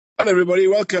Hello, everybody.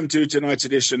 Welcome to tonight's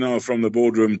edition of From the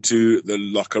Boardroom to the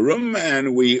Locker Room.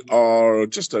 And we are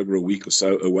just over a week or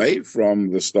so away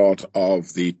from the start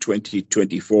of the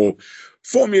 2024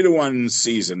 Formula One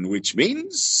season, which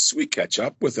means we catch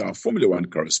up with our Formula One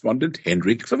correspondent,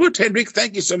 Hendrik Verwoerd. Hendrik,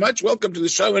 thank you so much. Welcome to the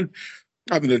show. And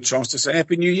I haven't had a chance to say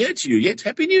Happy New Year to you yet.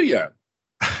 Happy New Year.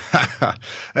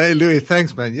 Hey, Louis,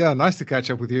 thanks, man. Yeah, nice to catch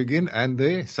up with you again.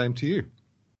 And same to you.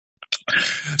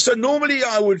 So normally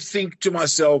I would think to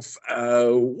myself,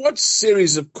 what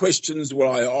series of questions will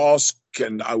I ask?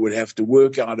 And I would have to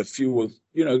work out a few of,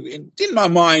 in my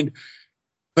mind.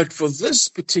 But for this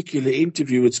particular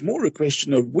interview, it's more a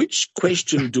question of which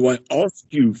question do I ask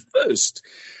you first?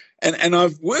 And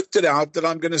I've worked it out that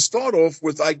I'm going to start off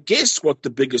with, I guess, what the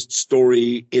biggest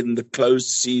story in the closed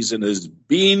season has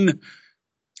been.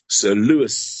 Sir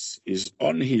Lewis is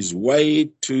on his way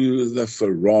to the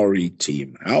Ferrari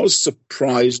team. How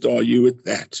surprised are you at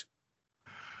that?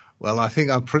 Well, I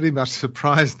think I'm pretty much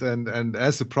surprised, and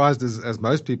as surprised as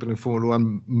most people in Formula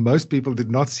One. Most people did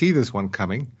not see this one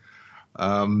coming.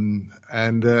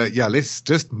 Let's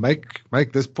just make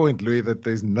this point, Louis, that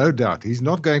there's no doubt he's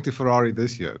not going to Ferrari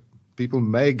this year. People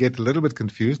may get a little bit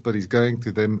confused, but he's going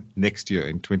to them next year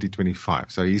in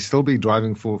 2025. So he'll still be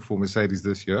driving for Mercedes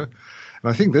this year. And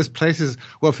I think this places,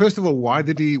 well, first of all, why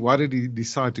did he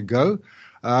decide to go?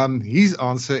 His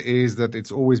answer is that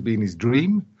it's always been his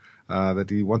dream, that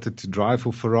he wanted to drive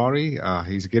for Ferrari.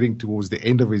 He's getting towards the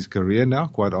end of his career now,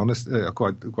 quite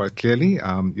clearly.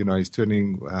 He's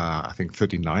turning, I think,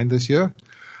 39 this year.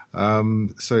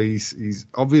 So he's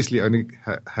obviously only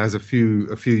has a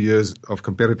few years of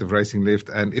competitive racing left.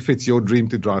 And if it's your dream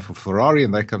to drive for Ferrari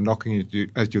and they come knocking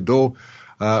at your door,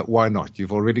 why not?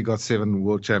 You've already got 7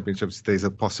 world championships. There's a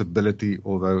possibility,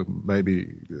 although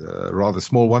maybe a rather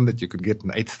small one, that you could get an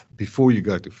 8th before you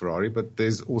go to Ferrari. But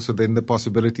there's also then the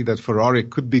possibility that Ferrari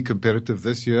could be competitive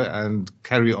this year and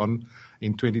carry on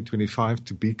in 2025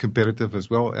 to be competitive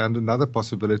as well. And another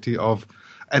possibility of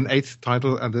an 8th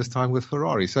title, and this time with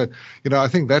Ferrari. So, I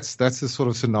think that's the sort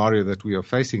of scenario that we are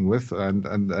facing with and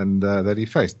that he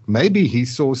faced. Maybe he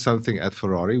saw something at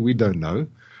Ferrari, we don't know,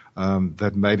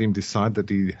 that made him decide that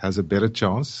he has a better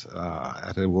chance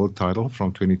at a world title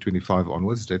from 2025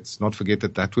 onwards. Let's not forget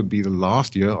that would be the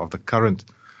last year of the current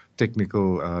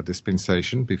technical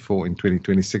dispensation before in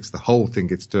 2026 the whole thing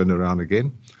gets turned around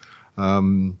again.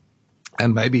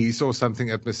 And maybe he saw something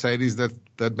at Mercedes that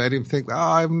made him think,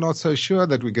 I'm not so sure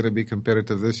that we're going to be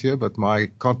competitive this year, but my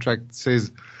contract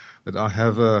says that I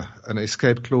have an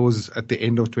escape clause at the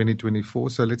end of 2024,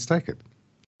 so let's take it.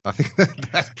 I think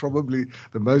that's probably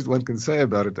the most one can say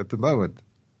about it at the moment.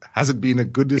 Has it been a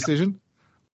good decision?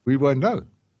 We won't know.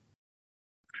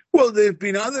 Well, there have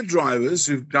been other drivers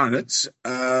who've done it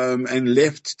and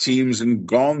left teams and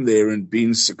gone there and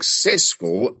been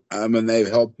successful, and they've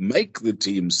helped make the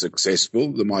team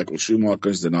successful. The Michael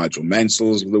Schumachers, the Nigel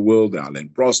Mansells of the world, Alain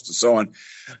Prost, and so on.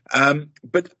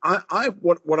 But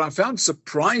what I found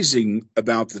surprising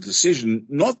about the decision,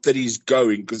 not that he's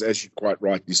going, because as you quite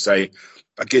rightly say,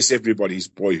 I guess everybody's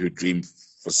boyhood dream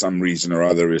for some reason or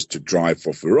other is to drive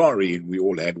for Ferrari, and we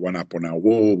all had one up on our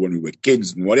wall when we were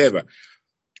kids and whatever.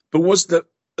 But was the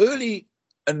early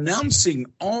announcing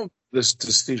of this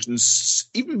decision,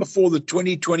 even before the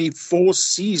 2024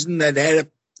 season, that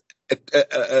had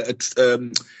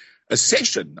a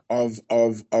session of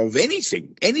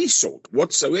anything, any sort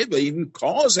whatsoever? Even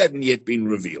cars hadn't yet been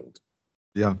revealed.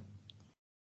 Yeah.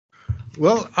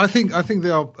 Well, I think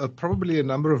there are probably a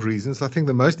number of reasons. I think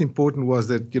the most important was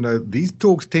that, these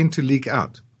talks tend to leak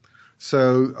out.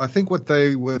 So I think what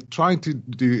they were trying to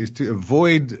do is to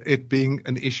avoid it being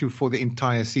an issue for the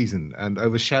entire season and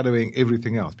overshadowing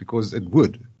everything else, because it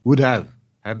would have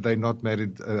had they not made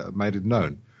it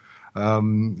known.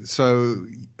 So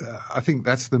I think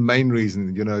that's the main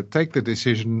reason. Take the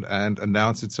decision and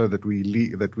announce it so that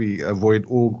we avoid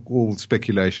all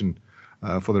speculation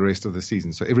for the rest of the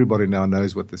season. So everybody now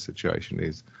knows what the situation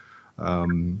is.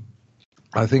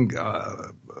 I think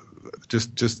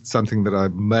just something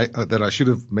that I should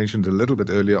have mentioned a little bit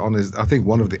earlier on is I think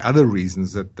one of the other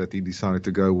reasons that he decided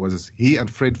to go was he and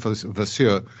Fred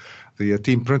Vasseur, the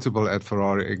team principal at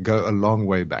Ferrari, go a long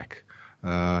way back.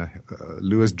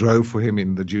 Lewis drove for him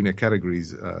in the junior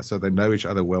categories, so they know each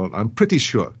other well. I'm pretty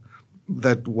sure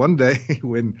that one day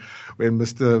when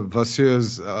Mr.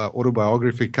 Vasseur's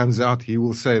autobiography comes out, he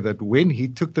will say that when he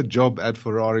took the job at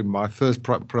Ferrari, my first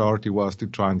priority was to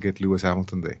try and get Lewis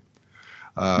Hamilton there.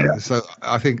 So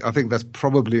I think that's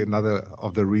probably another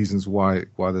of the reasons why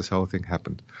this whole thing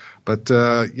happened. But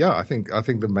I think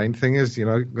the main thing is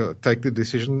take the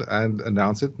decision and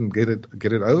announce it and get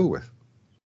it over with.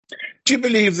 Do you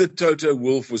believe that Toto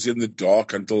Wolff was in the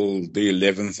dark until the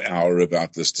 11th hour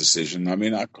about this decision? I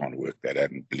mean, I can't work that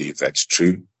out and believe that's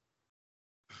true.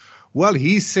 Well,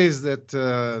 he says that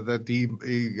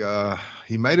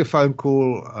he made a phone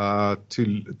call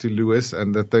to Lewis,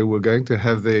 and that they were going to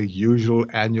have their usual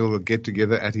annual get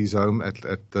together at his home, at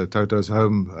Toto's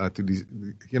home,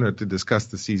 to discuss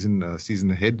the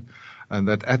season ahead, and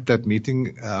that at that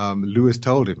meeting Lewis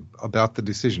told him about the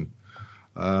decision,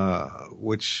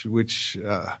 which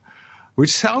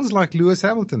sounds like Lewis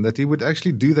Hamilton, that he would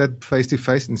actually do that face to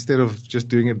face instead of just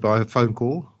doing it by a phone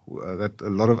call, that a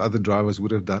lot of other drivers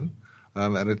would have done.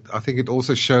 I think it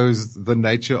also shows the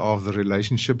nature of the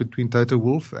relationship between Toto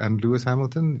Wolff and Lewis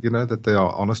Hamilton, that they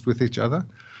are honest with each other.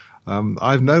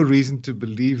 I have no reason to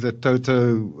believe that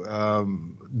Toto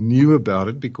knew about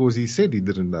it, because he said he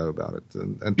didn't know about it.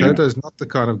 And Toto is not the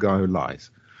kind of guy who lies.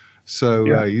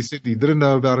 So he said he didn't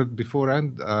know about it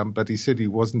beforehand, but he said he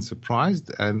wasn't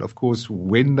surprised. And, of course,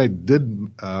 when they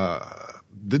did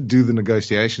do the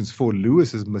negotiations for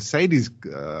Lewis's Mercedes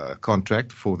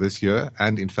contract for this year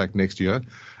and, in fact, next year,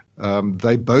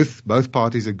 they both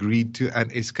parties agreed to an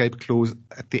escape clause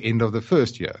at the end of the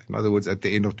first year. In other words, at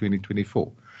the end of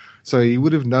 2024. So he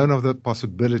would have known of the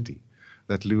possibility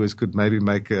that Lewis could maybe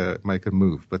make a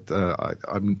move, but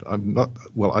I'm not.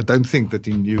 Well, I don't think that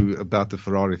he knew about the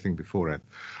Ferrari thing beforehand.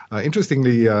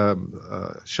 Interestingly,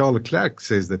 Charles Leclerc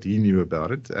says that he knew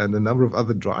about it, and a number of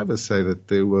other drivers say that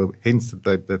there were hints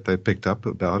that they picked up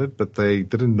about it, but they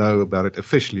didn't know about it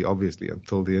officially, obviously,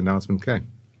 until the announcement came.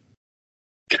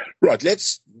 Right,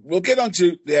 we'll get on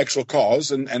to the actual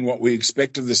cars and what we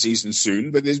expect of the season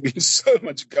soon, but there's been so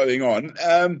much going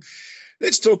on.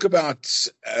 Let's talk about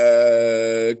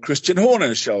Christian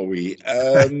Horner, shall we?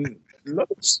 A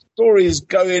lot of stories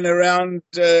going around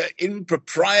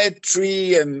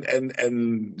impropriety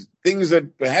and things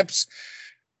that perhaps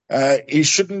he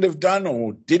shouldn't have done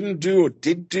or didn't do or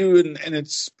did do, and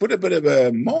it's put a bit of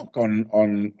a mark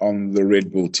on the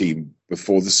Red Bull team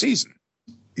before the season.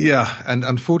 Yeah, and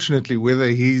unfortunately, whether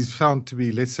he's found to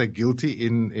be, let's say, guilty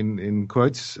in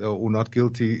quotes or not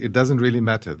guilty, it doesn't really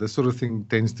matter. This sort of thing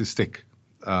tends to stick.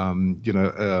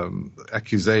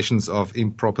 Accusations of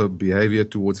improper behavior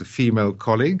towards a female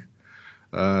colleague,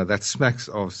 that smacks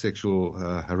of sexual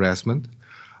harassment.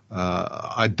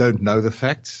 I don't know the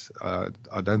facts.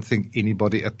 I don't think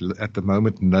anybody at the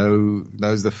moment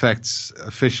knows the facts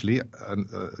officially,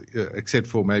 except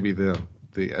for maybe the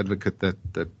advocate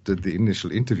that did the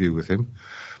initial interview with him.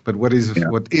 But what is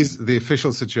the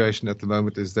official situation at the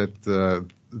moment is that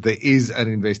there is an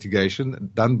investigation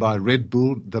done by Red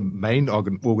Bull, the main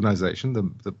organization, the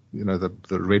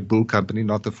Red Bull company,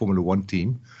 not the Formula One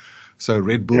team. So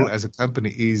Red Bull as a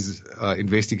company is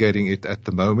investigating it at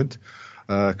the moment.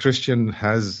 Christian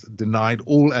has denied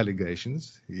all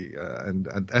allegations. And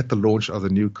at the launch of the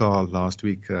new car last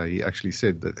week, he actually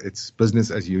said that it's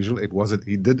business as usual.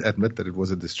 He did admit that it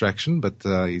was a distraction, but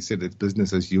he said it's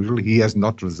business as usual. He has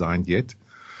not resigned yet.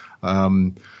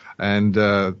 And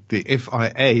the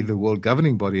FIA, the world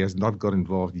governing body, has not got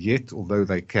involved yet, although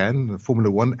they can. Formula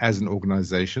One as an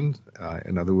organization,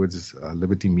 in other words,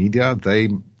 Liberty Media, they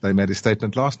made a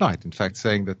statement last night, in fact,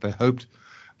 saying that they hoped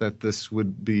that this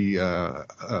would be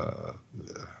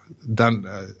done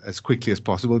as quickly as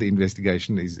possible. The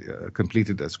investigation is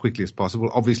completed as quickly as possible.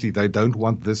 Obviously, they don't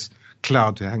want this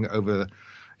cloud to hang over,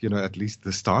 at least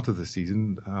the start of the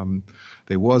season.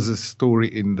 There was a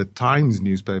story in the Times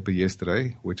newspaper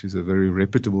yesterday, which is a very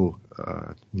reputable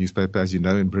newspaper, as you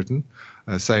know, in Britain,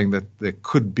 saying that there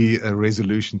could be a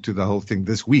resolution to the whole thing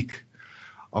this week.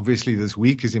 Obviously, this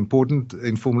week is important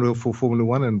for Formula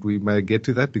One, and we may get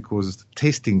to that because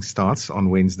testing starts on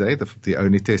Wednesday, the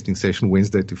only testing session,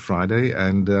 Wednesday to Friday,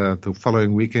 and the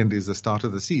following weekend is the start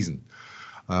of the season.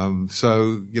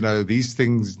 So, these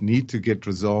things need to get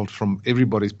resolved from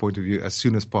everybody's point of view as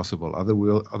soon as possible.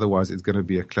 Otherwise, it's going to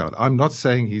be a cloud. I'm not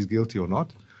saying he's guilty or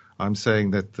not. I'm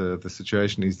saying that the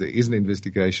situation is there is an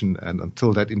investigation, and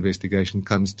until that investigation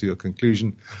comes to a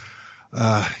conclusion,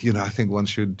 I think one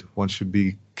should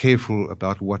be careful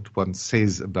about what one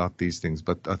says about these things.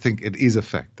 But I think it is a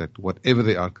fact that whatever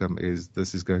the outcome is,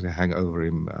 this is going to hang over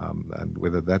him, and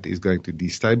whether that is going to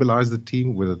destabilize the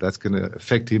team, whether that's going to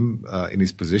affect him in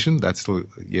his position, that's still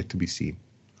yet to be seen.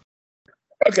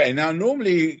 Okay, now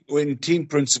normally when team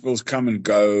principals come and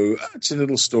go, it's a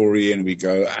little story and we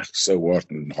go, so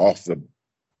what, and half the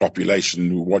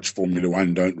population who watch Formula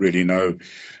One don't really know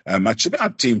much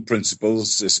about team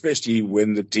principals, especially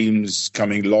when the team's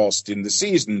coming last in the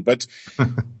season. But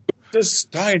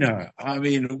Steiner, I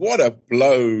mean, what a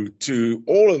blow to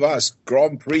all of us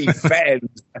Grand Prix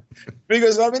fans.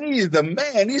 Because, I mean, he's the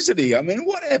man, isn't he? I mean,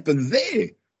 what happened there?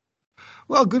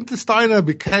 Well, Gunther Steiner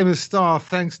became a star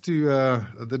thanks to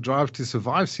the Drive to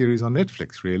Survive series on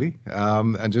Netflix, really.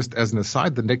 And just as an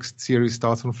aside, the next series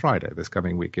starts on Friday, this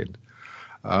coming weekend.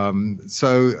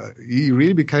 So he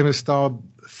really became a star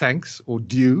thanks or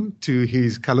due to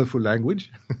his colorful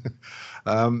language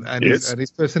and Yes.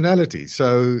 his personality.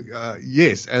 So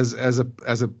yes, as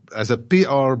a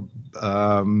PR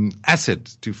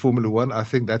asset to Formula One, I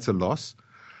think that's a loss.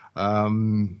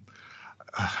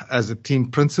 As a team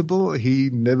principal, he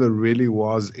never really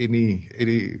was any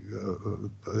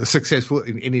successful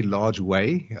in any large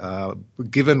way,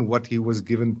 given what he was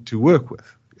given to work with.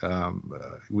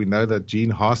 We know that Gene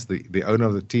Haas, the owner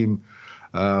of the team,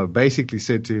 basically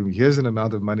said to him, here's an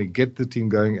amount of money, get the team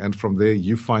going, and from there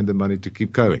you find the money to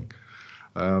keep going.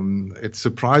 It's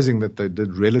surprising that they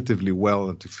did relatively well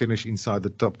and to finish inside the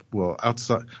top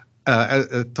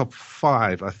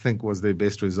 5, I think, was their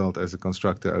best result as a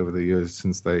constructor over the years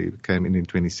since they came in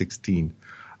 2016.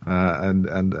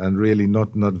 And really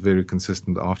not very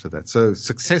consistent after that. So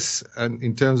success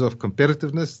in terms of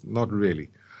competitiveness, not really.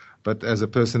 But as a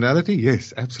personality,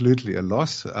 yes, absolutely a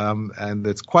loss. And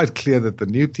it's quite clear that the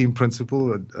new team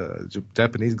principal, a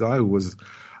Japanese guy who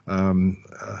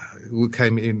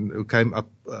came up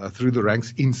through the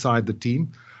ranks inside the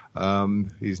team.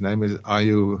 His name is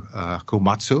Ayu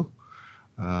Komatsu.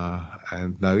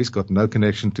 And no, he's got no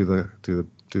connection to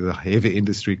the heavy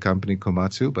industry company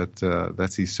Komatsu, but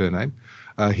that's his surname.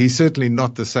 He's certainly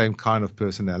not the same kind of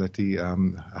personality.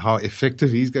 How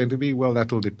effective he's going to be, well,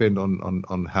 that will depend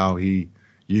on how he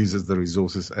uses the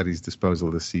resources at his disposal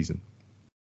this season.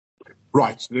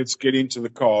 Right, let's get into the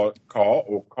car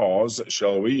or cars,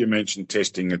 shall we? You mentioned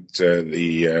testing at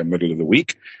the middle of the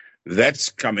week. That's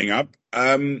coming up.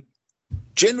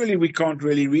 Generally, we can't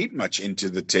really read much into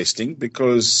the testing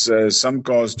because some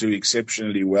cars do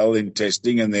exceptionally well in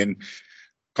testing and then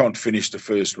can't finish the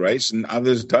first race, and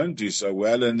others don't do so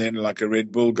well, and then like a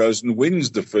Red Bull goes and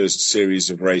wins the first series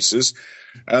of races.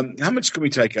 How much can we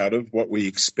take out of what we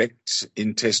expect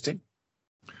in testing?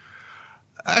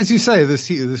 As you say, this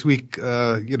week,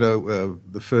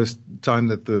 the first time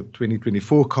that the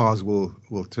 2024 cars will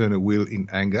turn a wheel in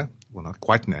anger. Well, not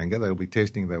quite in anger. They'll be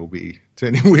testing. They will be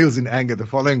turning wheels in anger the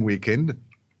following weekend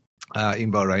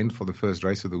in Bahrain for the first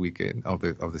race of the weekend of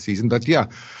the season. But yeah,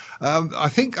 I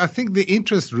think the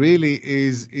interest really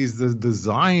is the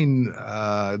design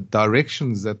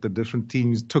directions that the different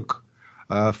teams took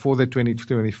for their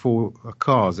 2024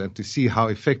 cars, and to see how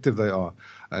effective they are,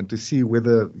 and to see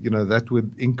whether that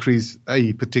would increase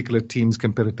a particular team's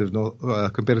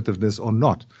competitiveness or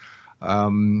not.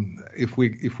 If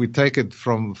we take it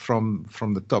from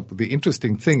the top, the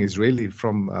interesting thing is really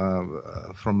from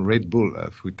Red Bull.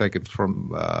 If we take it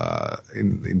from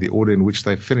in the order in which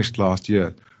they finished last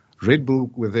year, Red Bull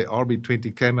with their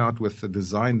RB20 came out with a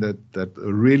design that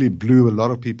really blew a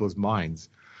lot of people's minds,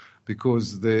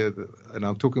 because and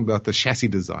I'm talking about the chassis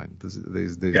design.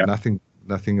 There's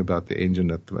nothing about the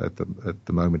engine at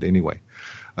the moment anyway.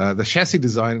 The chassis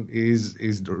design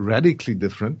is radically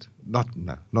different, not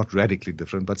radically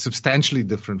different, but substantially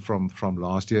different from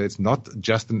last year. It's not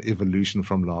just an evolution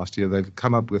from last year. They've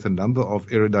come up with a number of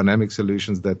aerodynamic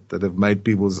solutions that have made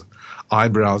people's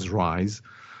eyebrows rise.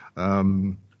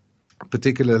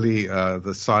 Particularly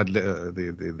the side,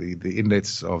 the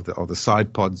inlets of the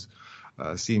side pods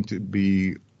seem to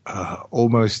be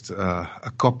almost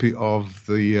a copy of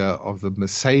the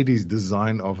Mercedes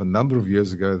design of a number of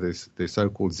years ago. Their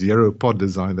so-called zero pod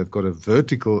design. They've got a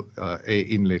vertical air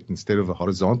inlet instead of a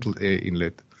horizontal air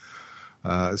inlet.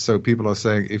 So people are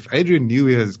saying, if Adrian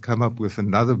Newey has come up with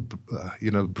another,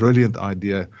 brilliant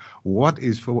idea, what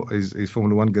is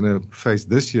Formula One going to face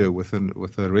this year with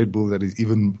a Red Bull that is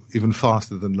even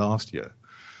faster than last year?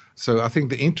 So I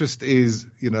think the interest is,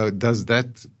 does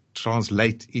that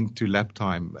translate into lap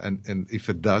time? And if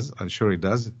it does, I'm sure it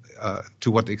does. To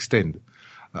what extent?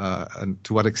 And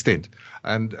to what extent?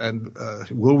 And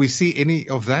will we see any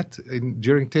of that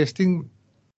during testing?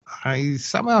 I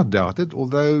somehow doubt it,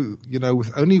 although,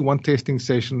 with only one testing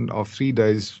session of 3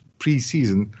 days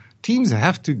pre-season, teams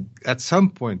have to, at some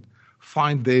point,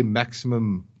 find their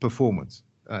maximum performance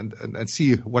and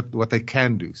see what they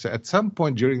can do. So at some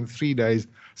point during the 3 days,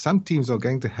 some teams are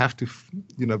going to have to,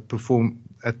 perform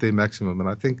at their maximum. And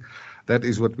I think that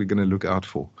is what we're going to look out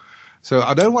for. So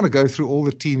I don't want to go through all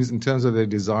the teams in terms of their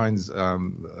designs,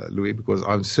 Louis, because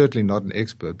I'm certainly not an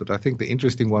expert. But I think the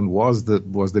interesting one was the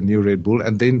new Red Bull,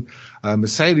 and then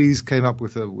Mercedes came up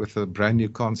with a brand new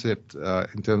concept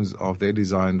in terms of their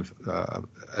design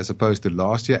as opposed to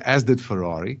last year, as did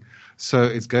Ferrari. So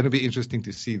it's going to be interesting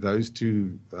to see those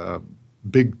two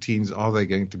big teams. Are they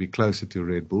going to be closer to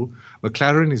Red Bull?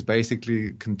 McLaren is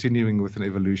basically continuing with an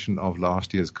evolution of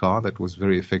last year's car that was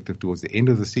very effective towards the end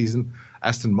of the season.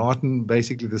 Aston Martin,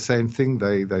 basically the same thing.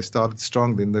 They started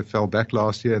strong, then they fell back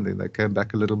last year, and then they came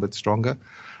back a little bit stronger.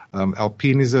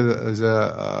 Alpine is an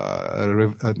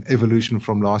evolution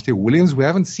from last year. Williams, we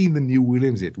haven't seen the new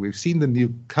Williams yet. We've seen the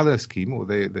new color scheme or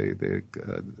their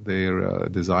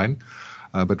design,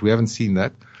 but we haven't seen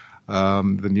that.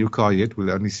 The new car yet.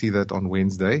 We'll only see that on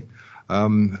Wednesday.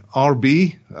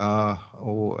 RB,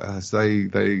 or as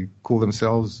they call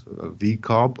themselves,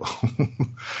 VCARB,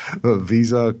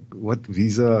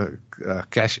 Visa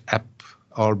Cash App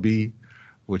RB,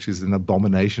 which is an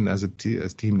abomination as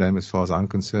team name as far as I'm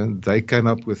concerned. They came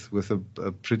up with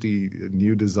a pretty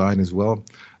new design as well.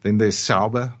 Then there's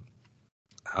Sauber.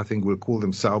 I think we'll call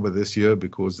them Sauber this year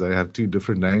because they have two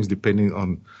different names depending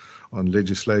on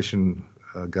legislation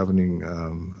governing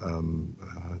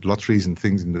lotteries and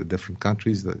things in the different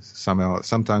countries.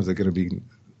 Sometimes they're going to be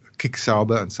Kick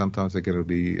Sauber and sometimes they're going to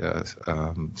be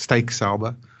Stake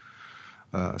Sauber.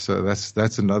 So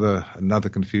that's another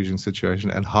confusion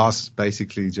situation. And Haas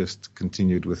basically just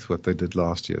continued with what they did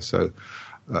last year. So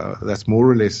that's more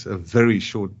or less a very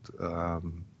short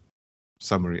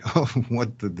summary of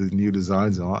what the new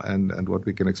designs are and what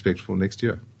we can expect for next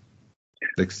year.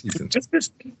 Next season.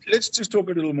 Let's just talk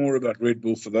a little more about Red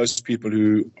Bull for those people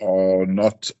who are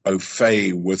not au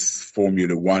fait with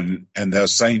Formula One and they're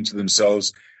saying to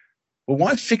themselves, well,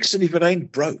 why fix it if it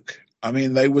ain't broke? I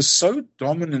mean, they were so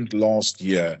dominant last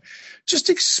year. Just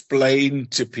explain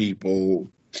to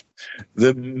people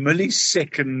the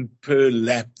millisecond per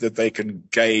lap that they can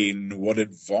gain, what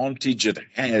advantage it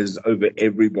has over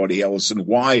everybody else, and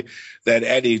why that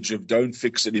adage of don't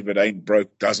fix it if it ain't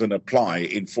broke doesn't apply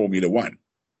in Formula One.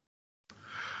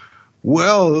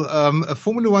 Well, a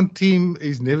Formula One team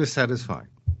is never satisfied.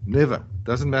 Never.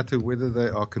 Doesn't matter whether they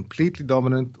are completely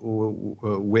dominant or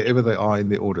wherever they are in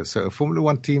the order. So a Formula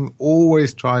One team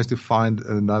always tries to find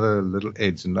another little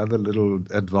edge, another little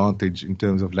advantage in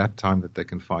terms of lap time that they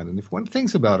can find. And if one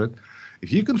thinks about it,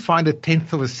 if you can find a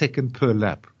tenth of a second per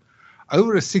lap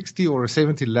over a 60 or a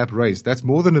 70 lap race, that's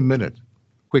more than a minute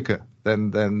quicker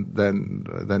than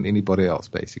anybody else,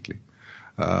 basically.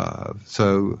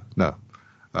 So no.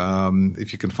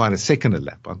 If you can find a second a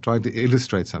lap, I'm trying to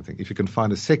illustrate something. If you can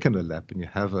find a second a lap and you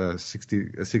have a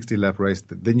 60 lap race,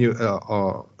 then you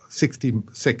are 60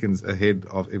 seconds ahead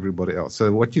of everybody else.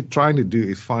 So what you're trying to do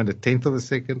is find a tenth of a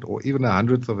second or even a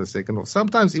hundredth of a second or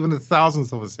sometimes even a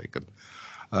thousandth of a second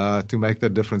to make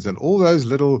that difference. And all those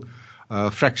little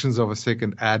fractions of a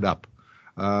second add up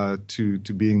to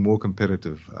being more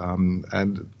competitive.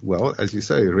 And, well, as you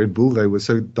say, Red Bull, they were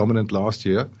so dominant last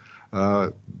year.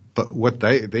 But what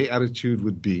their attitude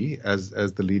would be as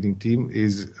the leading team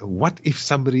is, what if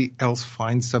somebody else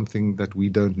finds something that we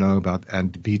don't know about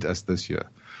and beat us this year?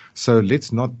 So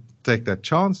let's not take that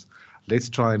chance. Let's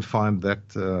try and find that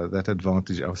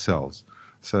advantage ourselves.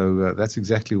 So that's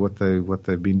exactly what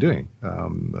they've been doing.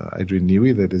 Adrian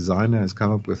Newey, the designer, has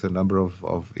come up with a number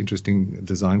of interesting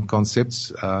design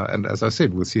concepts. And as I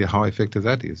said, we'll see how effective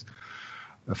that is.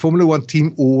 A Formula One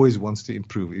team always wants to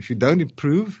improve. If you don't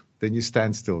improve, then you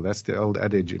stand still. That's the old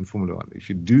adage in Formula One. If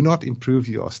you do not improve,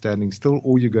 you are standing still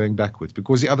or you're going backwards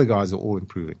because the other guys are all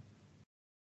improving.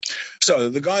 So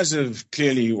the guys have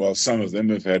clearly, well, some of them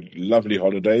have had lovely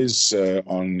holidays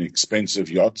on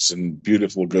expensive yachts and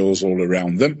beautiful girls all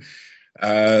around them.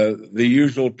 The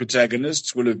usual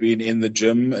protagonists will have been in the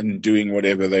gym and doing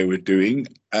whatever they were doing.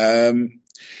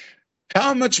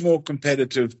 How much more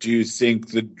competitive do you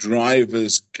think the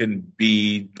drivers can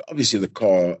be? Obviously, the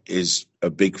car is a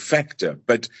big factor,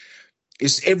 but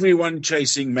is everyone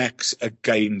chasing Max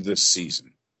again this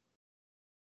season?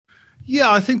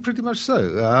 Yeah, I think pretty much so.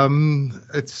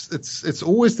 It's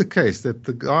always the case that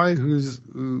the guy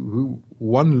who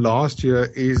won last year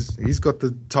he's got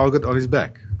the target on his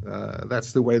back.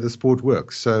 That's the way the sport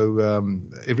works. So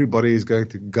everybody is going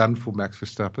to gun for Max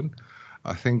Verstappen.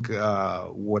 I think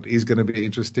what is going to be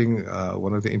interesting,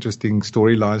 one of the interesting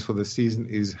storylines for the season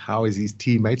is how is his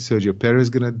teammate Sergio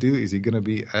Perez going to do? Is he going to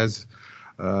be as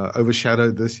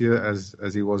overshadowed this year as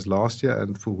he was last year?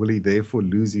 And will he therefore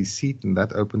lose his seat? And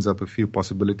that opens up a few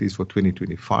possibilities for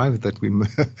 2025 that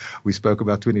we spoke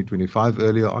about 2025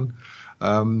 earlier on.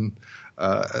 And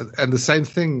the same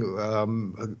thing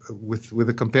with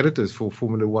the competitors for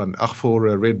Formula One, for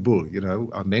Red Bull.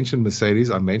 I mentioned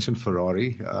Mercedes, I mentioned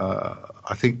Ferrari.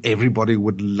 I think everybody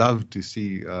would love to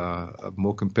see a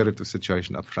more competitive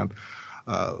situation up front.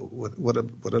 What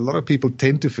a lot of people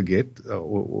tend to forget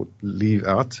or leave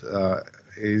out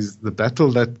is the battle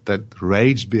that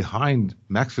raged behind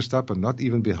Max Verstappen, not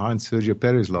even behind Sergio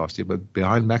Perez last year, but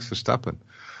behind Max Verstappen.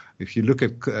 If you look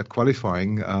at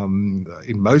qualifying,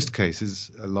 in most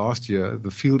cases last year, the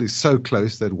field is so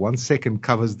close that 1 second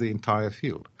covers the entire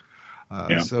field.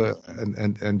 So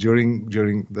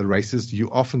during the races,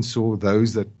 you often saw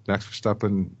those that Max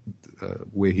Verstappen,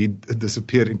 where he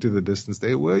disappeared into the distance,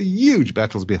 there were huge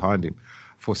battles behind him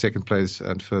for second place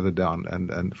and further down,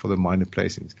 and for the minor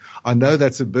placings. I know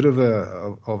that's a bit of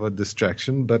a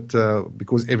distraction, but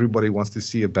because everybody wants to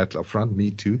see a battle up front,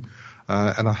 me too.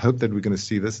 And I hope that we're going to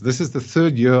see this. This is the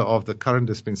third year of the current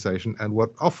dispensation, and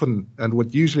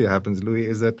what usually happens, Louis,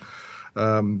 is that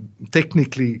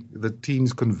technically the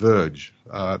teams converge.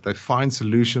 They find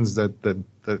solutions that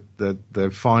they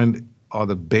find are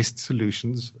the best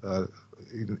solutions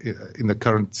in the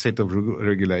current set of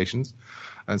regulations,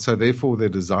 and so therefore their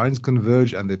designs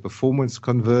converge and their performance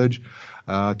converge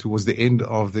towards the end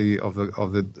of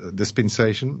the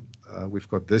dispensation. We've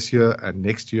got this year and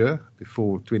next year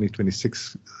before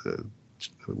 2026,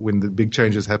 when the big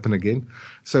changes happen again.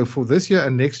 So for this year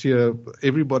and next year,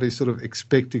 everybody's sort of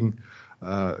expecting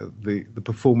the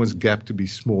performance gap to be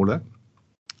smaller,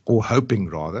 or hoping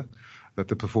rather that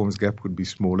the performance gap would be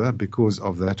smaller because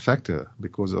of that factor,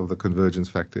 because of the convergence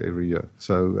factor every year.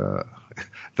 So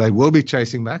they will be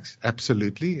chasing Max,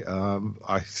 absolutely.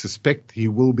 I suspect he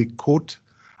will be caught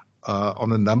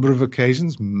on a number of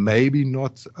occasions, maybe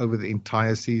not over the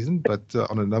entire season, but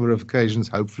on a number of occasions,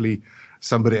 hopefully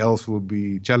somebody else will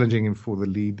be challenging him for the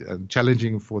lead and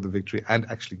challenging him for the victory and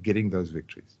actually getting those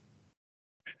victories.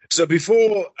 So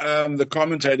before the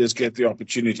commentators get the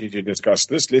opportunity to discuss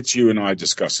this, let's you and I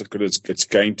discuss it, because it's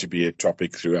going to be a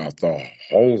topic throughout the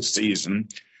whole season.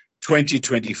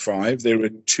 2025, there are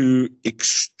 2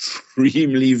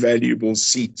 extremely valuable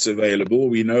seats available.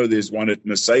 We know there's one at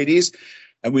Mercedes,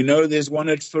 and we know there's one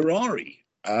at Ferrari.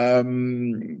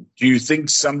 Do you think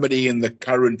somebody in the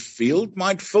current field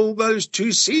might fill those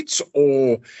 2 seats,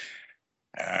 or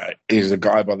is a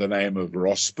guy by the name of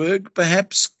Rosberg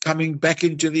perhaps coming back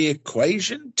into the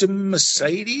equation to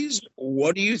Mercedes?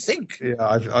 What do you think? Yeah,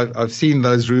 I've seen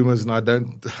those rumors, and I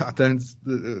don't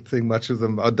think much of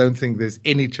them. I don't think there's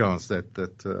any chance that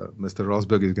Mr.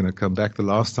 Rosberg is going to come back. The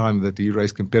last time that he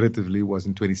raced competitively was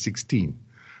in 2016.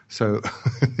 So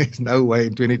there's no way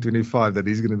in 2025 that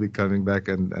he's going to be coming back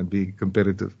and be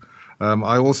competitive.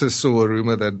 I also saw a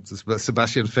rumor that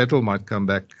Sebastian Vettel might come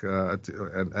back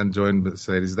and join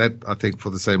Mercedes. That, I think, for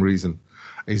the same reason,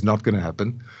 is not going to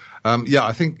happen.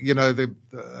 I think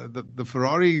the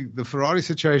Ferrari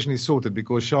situation is sorted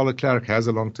because Charles Leclerc has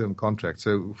a long-term contract.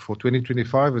 So for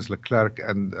 2025 it's Leclerc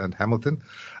and Hamilton.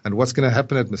 And what's going to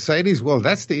happen at Mercedes? Well,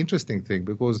 that's the interesting thing,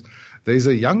 because there's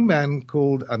a young man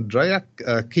called Andrea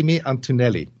Kimi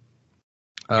Antonelli.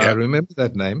 Remember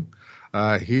that name?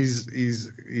 He's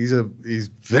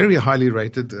very highly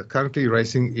rated. Currently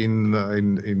racing in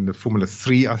the Formula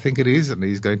 3, I think it is, and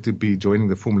he's going to be joining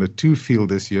the Formula 2 field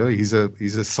this year. He's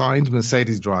a signed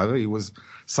Mercedes driver. He was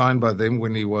signed by them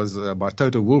when he was by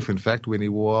Toto Wolff, in fact, when he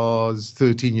was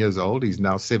 13 years old. He's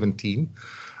now 17,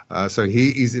 so he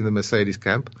is in the Mercedes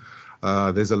camp.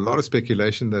 There's a lot of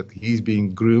speculation that he's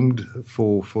being groomed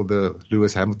for the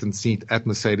Lewis Hamilton seat at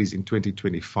Mercedes in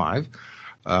 2025.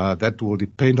 That will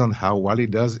depend on how well he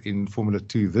does in Formula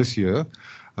 2 this year,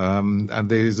 and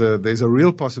there's a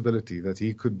real possibility that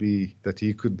he could be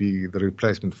the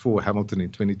replacement for Hamilton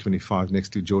in 2025 next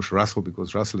to George Russell,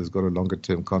 because Russell has got a longer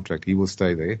term contract. He will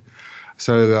stay there.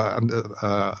 So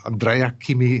Andrea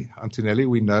Kimi Antonelli,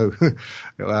 we know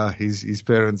his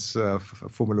parents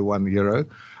Formula 1 hero.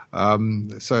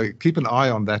 So keep an eye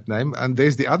on that name. And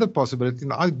there's the other possibility,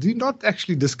 and I do not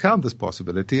actually discount this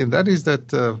possibility, and that is that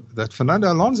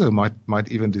Fernando Alonso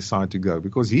might even decide to go,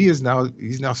 because he's now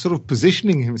sort of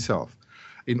positioning himself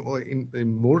in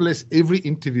more or less every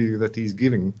interview that he's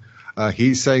giving.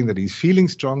 He's saying that he's feeling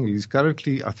strong. He's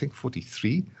currently, I think,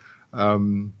 43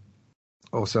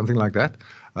 or something like that.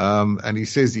 And he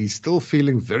says he's still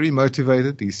feeling very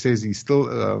motivated. He says he's still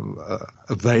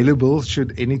available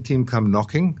should any team come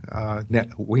knocking.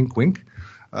 Wink, wink.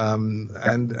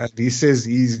 And he says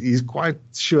he's quite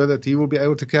sure that he will be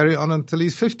able to carry on until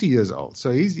he's 50 years old.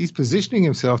 So he's positioning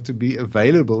himself to be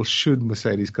available should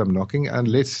Mercedes come knocking. And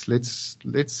let's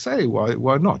say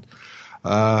why not.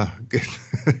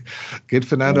 Get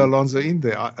Fernando Alonso in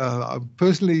there.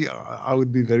 Personally, I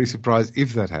would be very surprised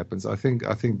if that happens. I think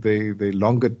the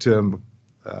longer term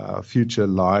future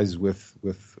lies with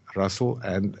Russell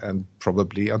and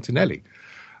probably Antonelli.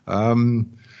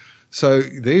 So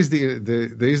there's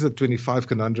the 25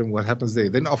 conundrum. What happens there?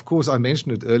 Then, of course, I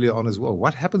mentioned it earlier on as well.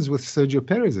 What happens with Sergio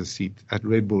Perez's seat at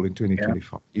Red Bull in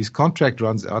 2025? Yeah. His contract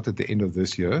runs out at the end of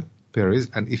this year, Perez,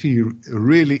 and if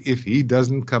he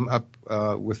doesn't come up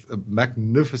with a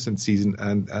magnificent season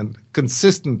and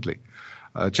consistently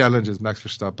challenges Max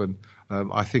Verstappen,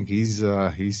 I think his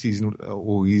season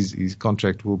or his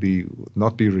contract will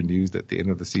not be renewed at the end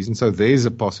of the season. So there's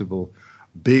a possible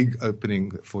big opening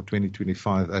for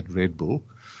 2025 at Red Bull.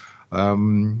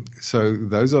 So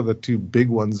those are the two big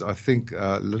ones. I think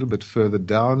a little bit further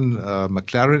down,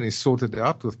 McLaren is sorted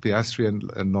out with Piastri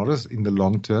and Norris in the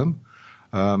long term.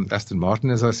 Aston Martin,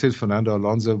 as I said, Fernando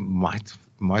Alonso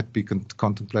might be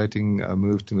contemplating a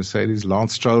move to Mercedes.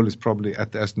 Lance Stroll is probably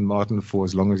at the Aston Martin for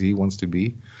as long as he wants to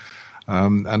be.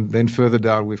 And then further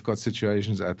down, we've got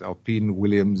situations at Alpine,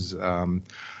 Williams.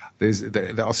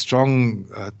 There are strong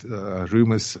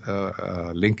rumors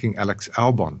linking Alex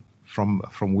Albon from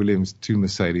Williams to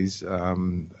Mercedes,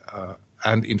 and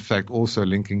in fact also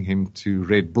linking him to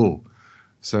Red Bull.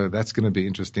 So that's going to be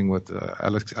interesting what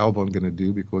Alex Albon going to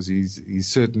do, because he's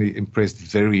certainly impressed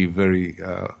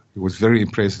he was very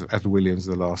impressive at Williams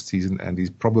the last season, and he's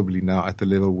probably now at the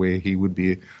level where he would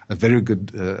be a very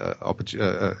good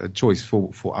choice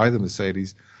for either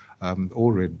Mercedes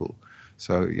or Red Bull.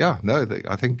 So,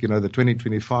 I think, the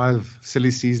 2025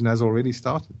 silly season has already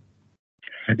started.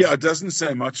 Yeah, it doesn't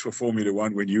say much for Formula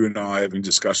One when you and I are having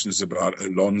discussions about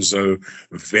Alonso,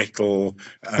 Vettel,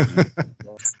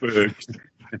 Rosberg,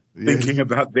 thinking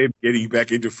about them getting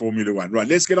back into Formula One. Right,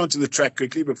 let's get onto the track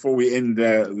quickly before we end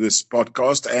this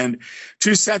podcast. And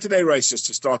 2 Saturday races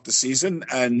to start the season.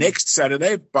 Next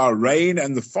Saturday, Bahrain,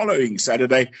 and the following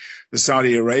Saturday, the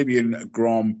Saudi Arabian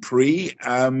Grand Prix.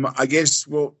 I guess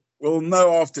we'll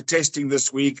know after testing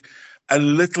this week a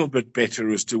little bit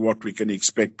better as to what we can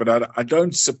expect. But I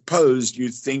don't suppose you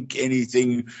think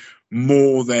anything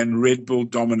more than Red Bull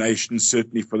domination,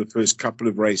 certainly for the first couple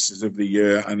of races of the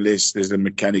year, unless there's a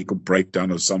mechanical breakdown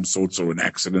of some sorts or an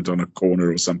accident on a corner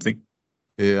or something.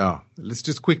 Yeah, let's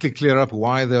just quickly clear up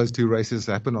why those 2 races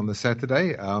happen on the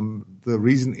Saturday. The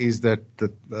reason is that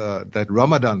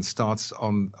Ramadan starts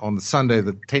on Sunday,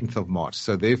 the 10th of March.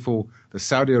 So therefore, the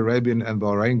Saudi Arabian and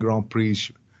Bahrain Grand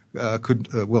Prix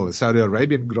the Saudi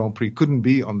Arabian Grand Prix couldn't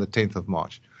be on the 10th of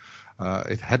March.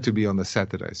 It had to be on the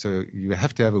Saturday. So you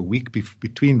have to have a week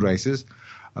between races,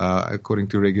 according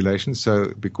to regulations.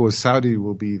 So because Saudi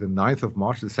will be the 9th of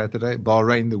March, the Saturday,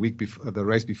 Bahrain the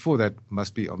race before that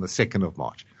must be on the 2nd of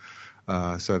March.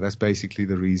 So that's basically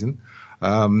the reason.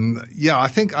 I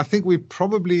think we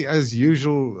probably, as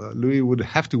usual, Louis, would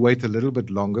have to wait a little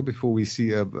bit longer before we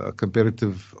see a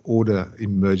competitive order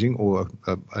emerging, or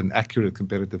an accurate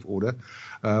competitive order.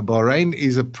 Bahrain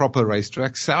is a proper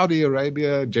racetrack. Saudi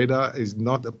Arabia, Jeddah, is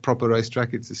not a proper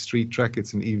racetrack. It's a street track.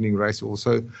 It's an evening race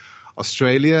also.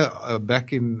 Australia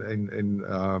back in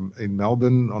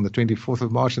Melbourne on the 24th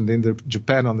of March, and then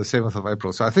Japan on the 7th of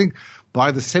April. So I think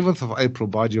by the 7th of April,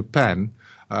 by Japan,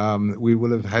 we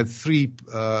will have had 3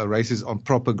 races on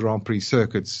proper Grand Prix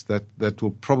circuits that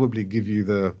will probably give you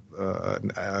the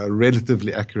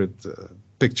relatively accurate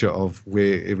picture of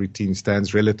where every team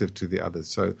stands relative to the others.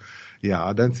 So,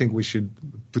 I don't think we should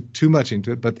put too much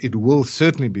into it, but it will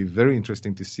certainly be very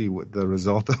interesting to see what the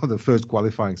result of the first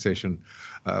qualifying session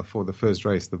for the first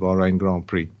race, the Bahrain Grand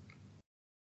Prix.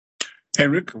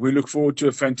 Henrik, we look forward to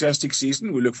a fantastic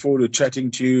season. We look forward to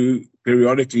chatting to you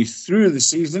periodically through the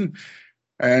season.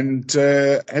 And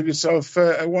have yourself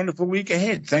a wonderful week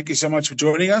ahead. Thank you so much for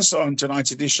joining us on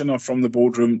tonight's edition of From the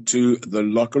Boardroom to the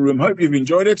Locker Room. Hope you've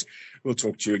enjoyed it. We'll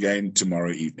talk to you again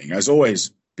tomorrow evening. As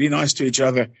always, be nice to each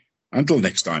other. Until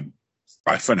next time,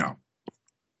 bye for now.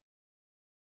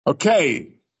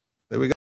 Okay. There we go.